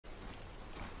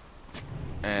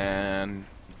And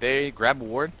they grab a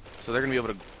ward, so they're going to be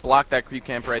able to block that creep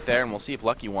camp right there, and we'll see if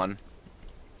Lucky One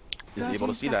is able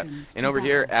to see that. And over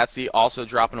here, Atsy also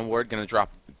dropping a ward, going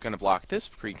to block this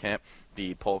creep camp,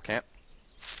 the pole camp.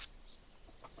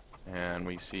 And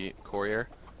we see Courier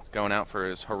going out for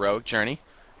his heroic journey,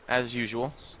 as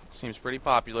usual. Seems pretty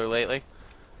popular lately.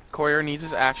 Courier needs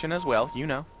his action as well, you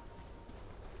know.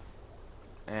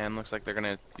 And looks like they're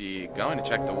going to be going to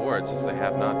check the wards, as they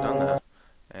have not done that.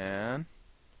 And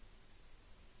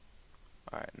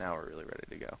alright, now we're really ready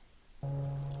to go.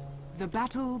 The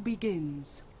battle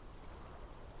begins.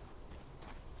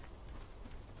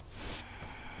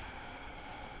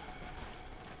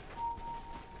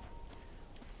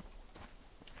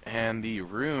 And the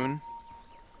rune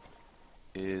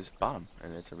is bottom,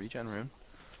 and it's a regen rune.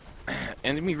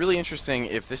 And it'd be really interesting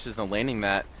if this is the laning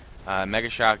that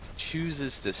MegashocK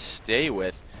chooses to stay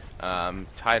with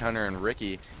Tidehunter and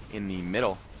Ricky in the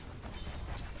middle.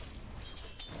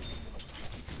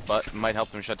 But it might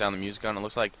help them shut down the music gun. It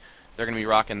looks like they're going to be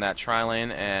rocking that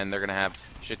tri-lane, and they're going to have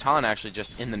Shaitan actually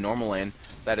just in the normal lane.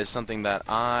 That is something that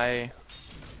I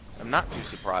am not too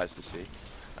surprised to see.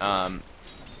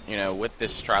 You know, with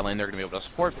this tri-lane, they're going to be able to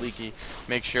support Bleaky,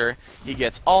 make sure he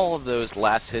gets all of those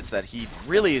last hits that he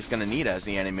really is going to need as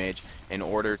the anti-mage in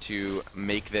order to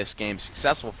make this game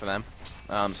successful for them.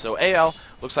 So AL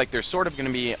looks like they're sort of going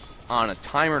to be on a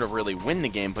timer to really win the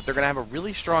game, but they're going to have a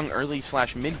really strong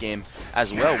early/mid game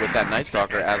as well with that Night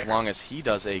Stalker, as long as he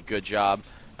does a good job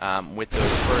with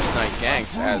those first night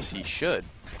ganks, as he should.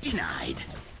 Denied.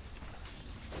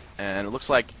 And it looks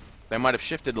like they might have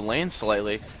shifted the lane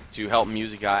slightly to help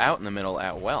Musica out in the middle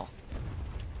at well.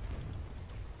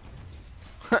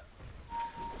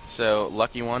 So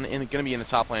Lucky One going to be in the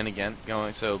top lane again,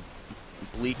 going. So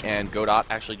Bleak and Godot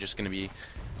actually just going to be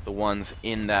the ones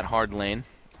in that hard lane.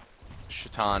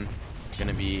 Shaitan going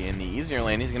to be in the easier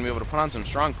lane. He's going to be able to put on some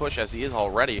strong push, as he is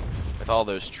already with all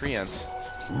those treants.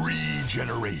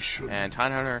 Regeneration. And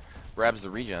Tidehunter grabs the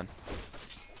regen.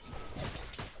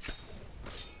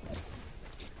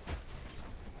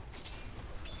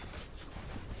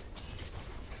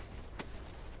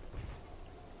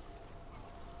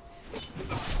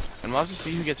 And we'll have to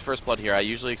see who gets first blood here. I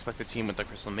usually expect the team with the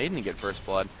Crystal Maiden to get first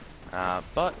blood,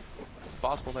 but it's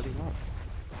possible that he won't.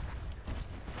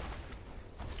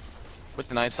 With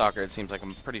the Night Stalker, it seems like a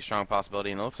pretty strong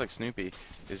possibility, and it looks like Snoopy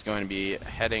is going to be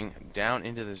heading down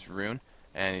into this rune,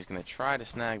 and he's going to try to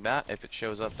snag that if it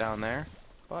shows up down there,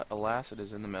 but alas, it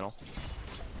is in the middle.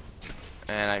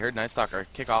 And I heard Night Stalker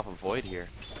kick off a Void here.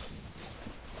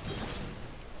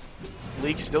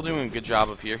 Bleak still doing a good job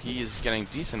up here. He is getting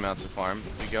decent amounts of farm.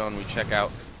 If we go and we check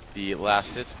out the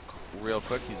last hits real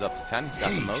quick, he's up to 10. He's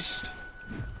got the most.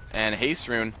 And Haste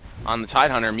Rune on the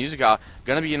Tidehunter. Musica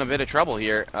going to be in a bit of trouble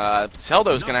here.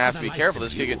 Seldo's going to have to be careful.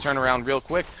 This could get turned around real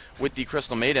quick with the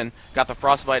Crystal Maiden. Got the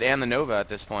Frostbite and the Nova at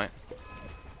this point.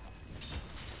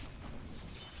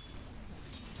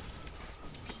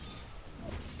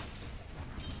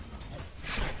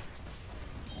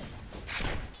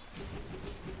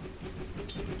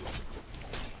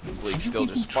 Bleak still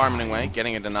just farming away,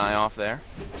 getting a deny off there.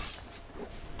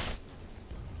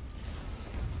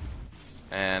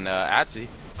 And Atsy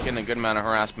getting a good amount of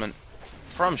harassment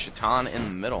from Shaitan in the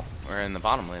middle, or in the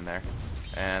bottom lane there.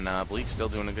 And Bleak still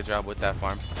doing a good job with that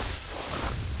farm.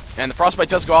 And the Frostbite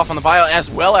does go off on the Bile as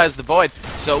well as the Void.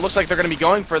 So it looks like they're going to be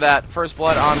going for that first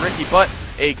blood on Ricky, but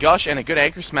a Gush and a good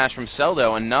Anchor Smash from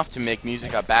Seldo, enough to make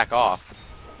Musica back off.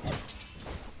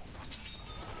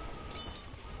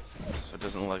 So it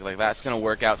doesn't look like that's going to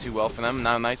work out too well for them.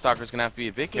 Now Night Stalker's going to have to be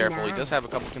a bit careful. He does have a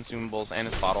couple consumables and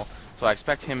his bottle, so I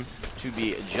expect him to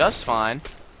be just fine.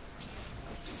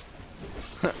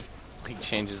 He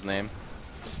changed his name.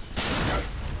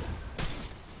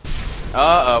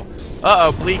 Uh-oh.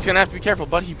 Uh-oh, Bleak's going to have to be careful,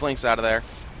 but he blinks out of there.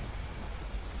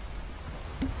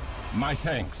 My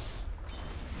thanks.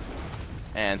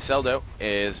 And Seldo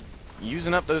is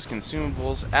using up those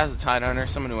consumables as a Tidehunter,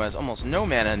 someone who has almost no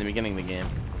mana in the beginning of the game.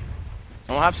 And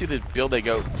we'll have to see the build they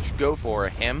go for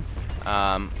him.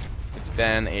 It's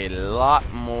been a lot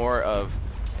more of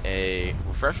a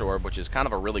Refresher Orb, which is kind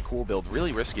of a really cool build.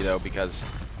 Really risky, though, because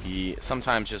he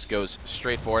sometimes just goes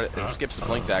straight for it and skips the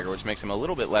Blink Dagger, which makes him a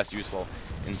little bit less useful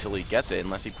until he gets it,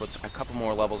 unless he puts a couple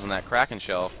more levels in that Kraken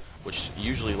Shell, which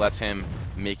usually lets him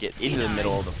make it into the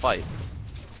middle of the fight.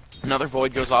 Another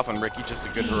Void goes off on Ricky, just a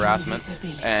good harassment.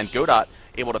 And Godot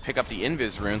able to pick up the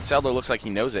Invis rune. Seldo looks like he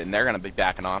knows it, and they're going to be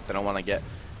backing off. They don't want to get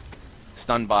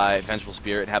stunned by Vengeful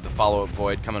Spirit, have the follow-up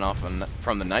Void coming off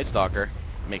from the Night Stalker,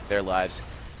 make their lives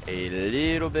a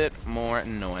little bit more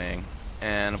annoying.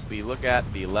 And if we look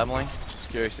at the leveling, just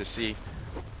curious to see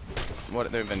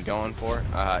what they've been going for.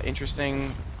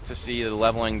 Interesting to see the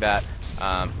leveling that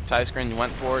Tyscreen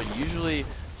went for. Usually,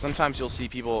 sometimes you'll see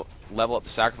people level up the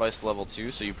Sacrifice to level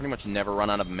 2, so you pretty much never run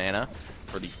out of mana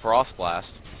for the Frost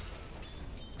Blast.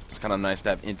 It's kind of nice to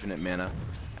have infinite mana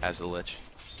as a Lich.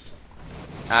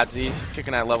 Adzie's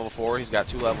kicking at level 4. He's got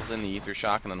 2 levels in the Ether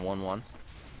Shock and then 1/1.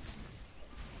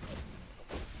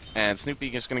 And Snoopy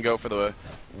is going to go for the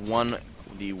one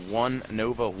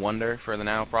Nova Wonder for the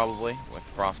now, probably, with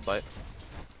Frostbite.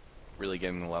 Really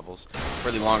getting the levels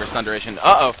for the longer stun duration.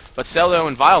 Uh-oh, but Seldo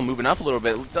and Vile moving up a little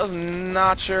bit.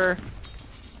 Not sure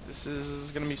this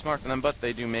is going to be smart for them, but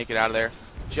they do make it out of there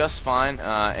just fine.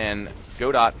 And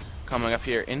Godot coming up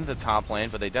here into the top lane,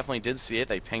 but they definitely did see it.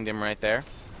 They pinged him right there.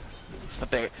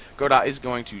 But Godot is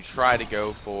going to try to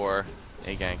go for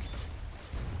a gank.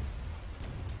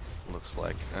 Looks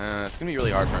like. It's going to be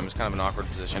really hard for him. It's kind of an awkward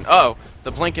position. Oh,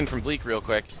 the blinking from Bleak real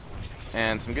quick.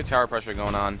 And some good tower pressure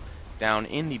going on down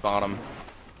in the bottom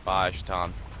by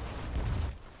Shaitan.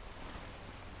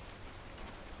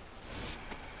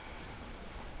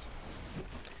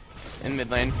 In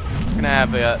mid lane, going to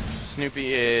have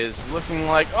Snoopy is looking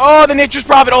like... Oh, the Nature's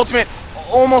Prophet ultimate!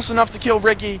 Almost enough to kill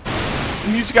Ricky.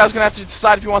 Music guy's gonna have to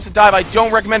decide if he wants to dive. I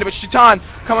don't recommend it, but Shaitan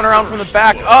coming around from the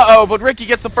back. Uh-oh, but Ricky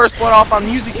gets the first blood off on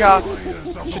Musica.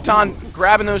 Shaitan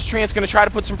grabbing those treants, gonna try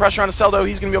to put some pressure on Seldo.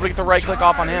 He's gonna be able to get the right click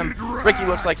off on him. Ricky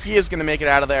looks like he is gonna make it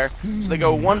out of there. So they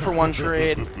go 1-for-1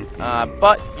 trade.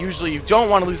 But usually you don't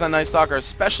want to lose on Night Stalker,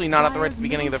 especially not at the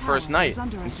beginning of the first night.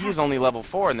 He is only level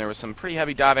 4, and there was some pretty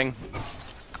heavy diving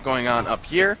going on up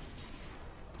here.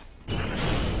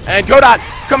 And Godot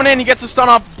coming in, he gets the stun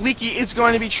off. Bleaky is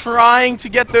going to be trying to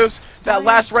get that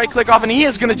last right click off, and he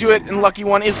is going to do it, and Lucky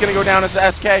One is going to go down as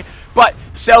a SK. But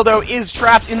Seldo is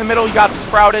trapped in the middle. He got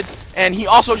sprouted, and he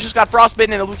also just got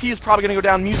frostbitten, and he is probably going to go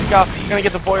down. Musica going to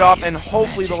get the void off, and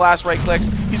hopefully the last right clicks.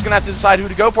 He's going to have to decide who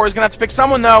to go for. He's going to have to pick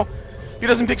someone, though. If he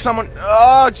doesn't pick someone,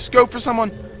 just go for someone.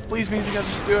 Please, Musica,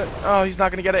 just do it. Oh, he's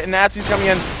not going to get it, and Nazi's coming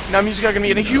in. Now Musica going to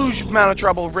be in a huge amount of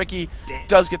trouble. Ricky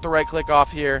does get the right click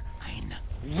off here.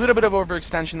 Little bit of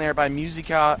overextension there by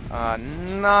Musica.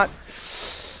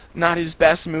 Not his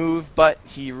best move, but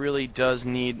he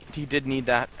did need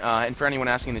that. And for anyone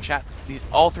asking in the chat,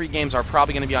 all 3 games are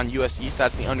probably going to be on US East.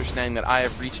 That's the understanding that I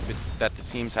have reached, that the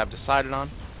teams have decided on.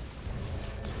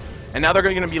 And now they're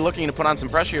going to be looking to put on some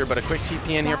pressure here, but a quick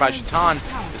TP in here by Shaitan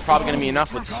is probably going to be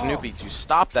enough with Snoopy to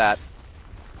stop that.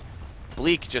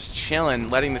 Bleak just chilling,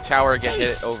 letting the tower get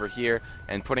hit over here,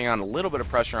 and putting on a little bit of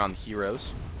pressure on the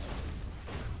heroes.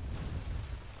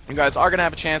 You guys are going to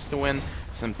have a chance to win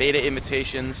some beta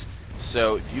invitations,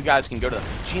 so if you guys can go to the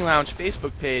G Lounge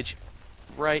Facebook page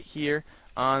right here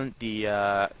on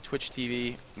the Twitch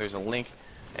TV, there's a link,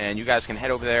 and you guys can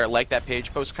head over there, like that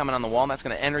page, post a comment on the wall, and that's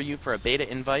going to enter you for a beta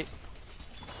invite.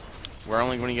 We're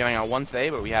only going to be giving out one today,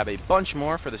 but we have a bunch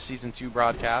more for the Season 2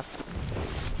 broadcast.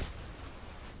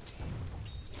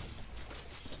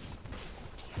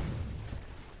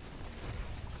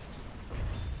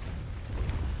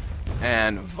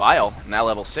 And Vile, now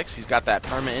level 6, he's got that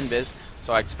perma invis,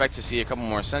 so I expect to see a couple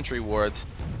more sentry wards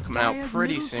coming out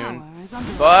pretty soon.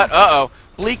 But,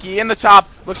 Bleaky in the top,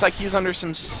 looks like he's under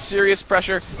some serious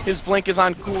pressure. His blink is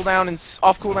on cooldown and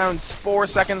off cooldown in 4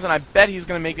 seconds, and I bet he's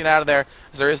going to make it out of there,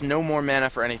 as there is no more mana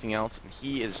for anything else.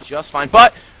 He is just fine.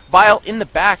 But Vile in the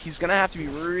back, he's going to have to be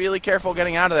really careful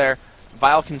getting out of there.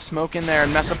 Vile can smoke in there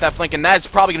and mess up that blink, and that's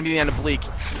probably going to be the end of Bleak.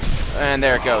 And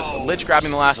there it goes. Lich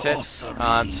grabbing the last hit.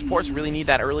 Supports really need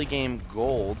that early game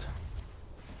gold.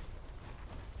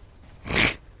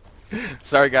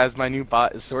 Sorry guys, my new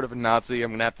bot is sort of a Nazi.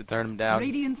 I'm gonna have to turn him down.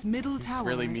 Radiant's middle tower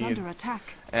really is mean. under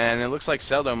attack. And it looks like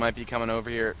Seldo might be coming over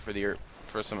here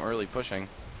for some early pushing.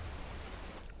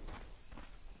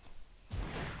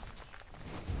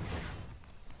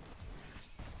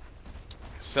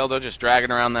 Seldo just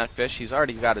dragging around that fish. He's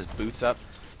already got his boots up.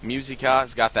 Musica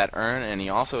has got that urn, and he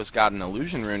also has got an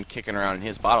illusion rune kicking around in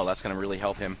his bottle. That's going to really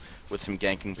help him with some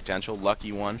ganking potential.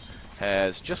 Lucky One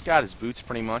has just got his boots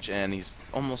pretty much, and he's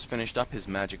almost finished up his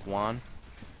magic wand.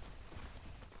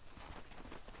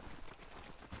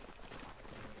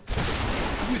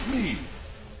 With me.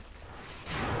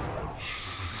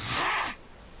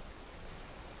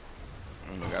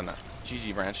 And we got a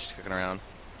GG branch kicking around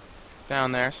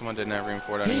down there. Someone didn't have room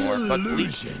for it anymore. But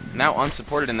Bleak now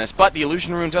unsupported in this. But the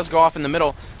illusion rune does go off in the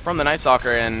middle from the Night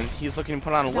Stalker, and he's looking to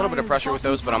put on a little bit of pressure with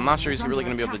those, but I'm not sure he's really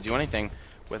going to be able to do anything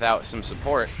without some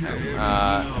support.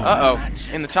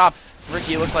 In the top,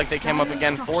 Ricky looks like they came up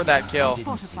again for that kill,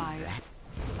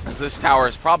 as this tower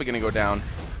is probably going to go down.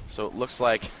 So it looks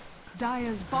like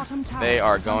they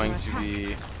are going to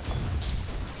be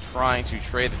trying to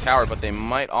trade the tower, but they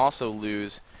might also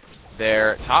lose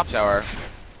their top tower.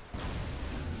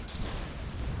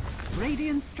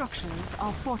 Radiant structures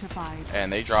are fortified.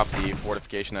 And they drop the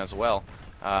fortification as well.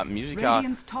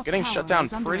 Radiant's MegashocK top getting tower shut down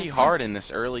is under pretty attack. hard in this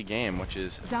early game, which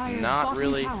is Dire's not bottom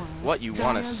really tower. what you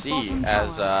want to Dire's see bottom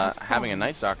as tower has having a fallen.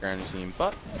 Night Stalker on your team,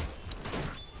 but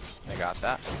they got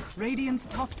that. Radiant's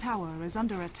top tower is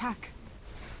under attack.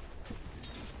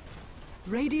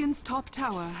 Radiant's top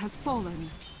tower has fallen.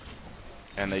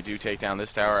 And they do take down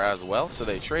this tower as well, so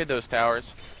they trade those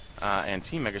towers. And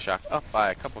Team MegashocK up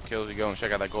by a couple kills. We go and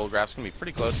check out that gold graph. It's going to be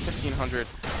pretty close. 1,500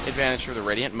 advantage for the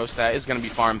Radiant. Most of that is going to be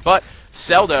farmed. But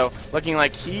Seldo looking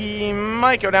like he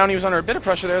might go down. He was under a bit of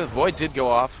pressure there. The Void did go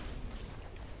off.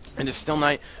 And it's still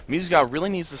night. MegashocK really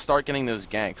needs to start getting those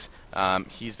ganks.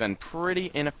 He's been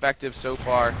pretty ineffective so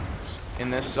far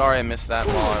in this. Sorry I missed that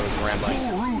while I was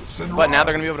rambling. But now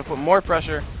they're going to be able to put more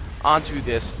pressure onto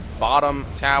this bottom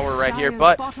tower right here.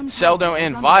 But Seldo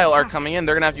and Vile are coming in.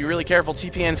 They're going to have to be really careful.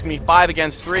 TPN is going to be 5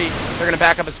 against 3. They're going to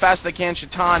back up as fast as they can.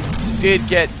 Shaitan did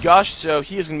get gushed, so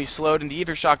he is going to be slowed, and the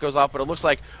Ether Shot goes off, but it looks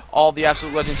like all the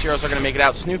Absolute Legends heroes are going to make it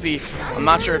out. Snoopy, I'm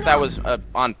not sure if that was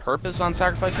on purpose on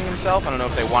sacrificing himself. I don't know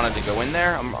if they wanted to go in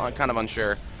there. I'm kind of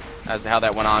unsure as to how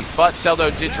that went on. But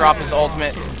Seldo did drop his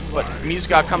ultimate, but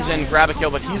MegashocK comes in, grab a kill,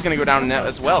 but he's going to go down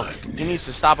as well. He needs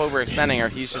to stop overextending or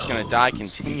he's just going to die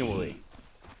continually.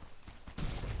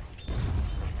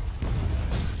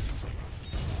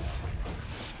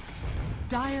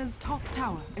 Dire's top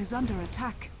tower is under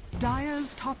attack.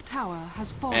 Dire's top tower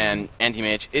has fallen. And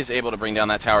Anti-Mage is able to bring down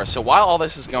that tower. So while all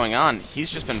this is going on, he's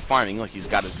just been farming. Look, he's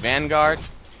got his Vanguard.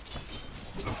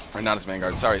 Or not his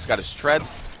Vanguard, sorry. He's got his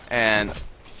Treads. And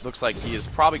looks like he is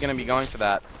probably going to be going for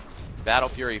that Battle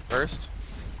Fury first.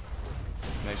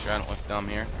 Make sure I don't look dumb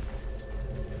here.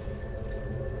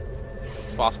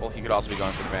 It's possible. He could also be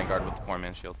going for the Vanguard with the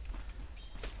 4-man shield.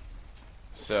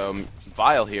 So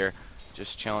Vile here,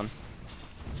 just chilling.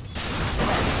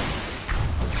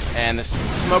 And the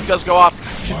smoke does go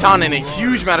off. Shaitan in a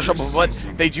huge amount of trouble, but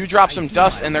they do drop some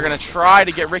dust, and they're going to try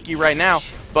to get Ricky right now.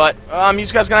 But you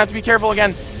guys going to have to be careful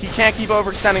again. He can't keep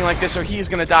overextending like this, or he is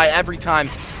going to die every time.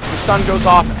 The stun goes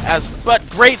off, but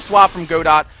great swap from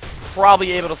Godot.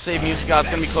 Probably able to save MegashocK. It's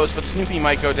going to be close, but Snoopy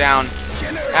might go down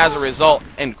as a result.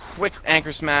 And quick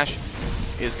Anchor Smash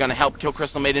is going to help kill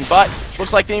Crystal Maiden, but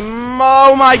looks like they...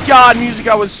 Oh my god,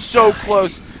 MegashocK was so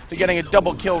close to getting a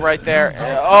double kill right there.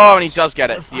 Oh, and he does get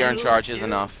it. The Urn Charge is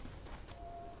enough.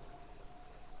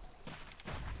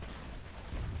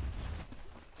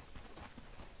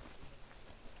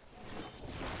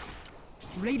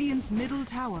 Radiant's middle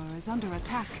tower is under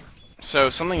attack. So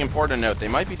something important to note, they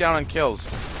might be down on kills,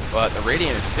 but the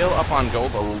Radiant is still up on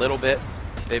gold a little bit.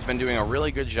 They've been doing a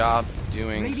really good job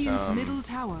doing Radiant's middle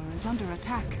tower is under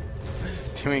attack.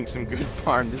 Doing some good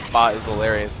farm. This bot is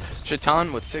hilarious.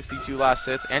 Shaitan with 62 last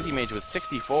hits, Anti-Mage with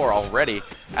 64 already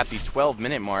at the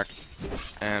 12-minute mark.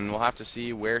 And we'll have to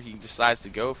see where he decides to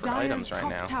go for items right now.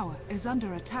 Dire's top tower is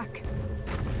under attack.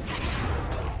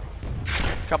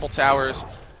 Couple towers,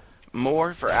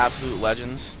 more for Absolute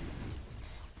Legends.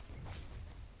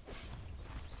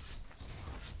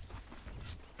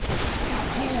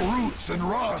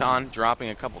 Shaitan dropping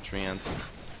a couple treants.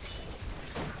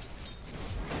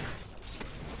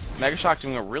 MegashocK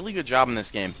doing a really good job in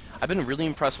this game. I've been really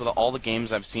impressed with all the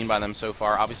games I've seen by them so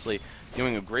far. Obviously,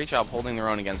 doing a great job holding their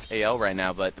own against AL right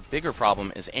now, but the bigger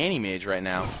problem is Anti-Mage right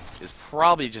now is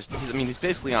probably just... he's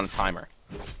basically on a timer.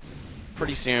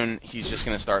 Pretty soon, he's just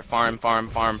going to start farming,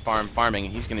 and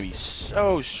he's going to be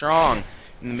so strong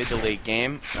in the mid to late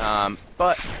game.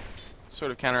 But,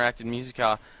 sort of counteracted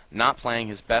MegashocK not playing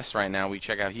his best right now. We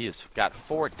check out, he has got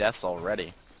 4 deaths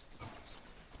already.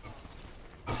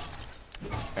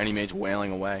 Anti-Mage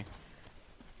wailing away.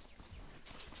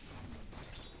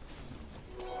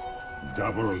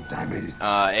 Double damage.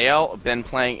 AL been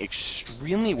playing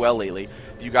extremely well lately.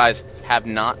 If you guys have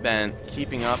not been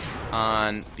keeping up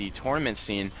on the tournament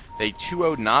scene, they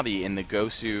 2-0'd Navi in the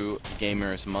Gosu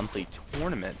Gamers monthly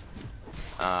tournament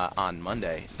on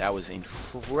Monday. That was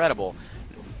incredible.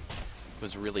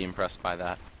 Was really impressed by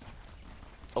that.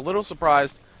 A little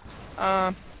surprised.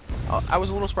 I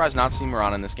was a little surprised not to see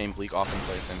Moran in this game. Bleak often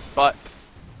plays him, but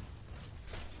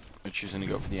they're choosing to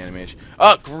go for the Anti-Mage.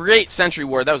 Oh, great Sentry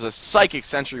Ward. That was a psychic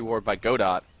Sentry Ward by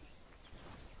Godot.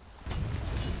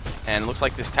 And it looks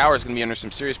like this tower is going to be under some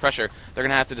serious pressure. They're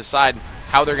going to have to decide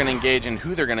how they're going to engage and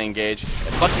who they're going to engage.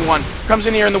 Lucky One comes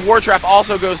in here, and the War Trap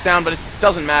also goes down, but it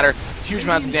doesn't matter. Huge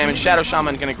amounts of damage. Shadow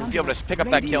Shaman going to be able to pick up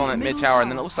that kill in that mid tower,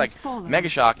 and then it looks like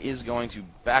MegashocK is going to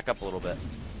back up a little bit.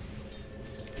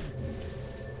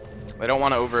 They don't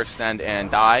want to overextend and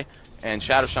die, and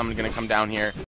Shadow Shaman going to come down here,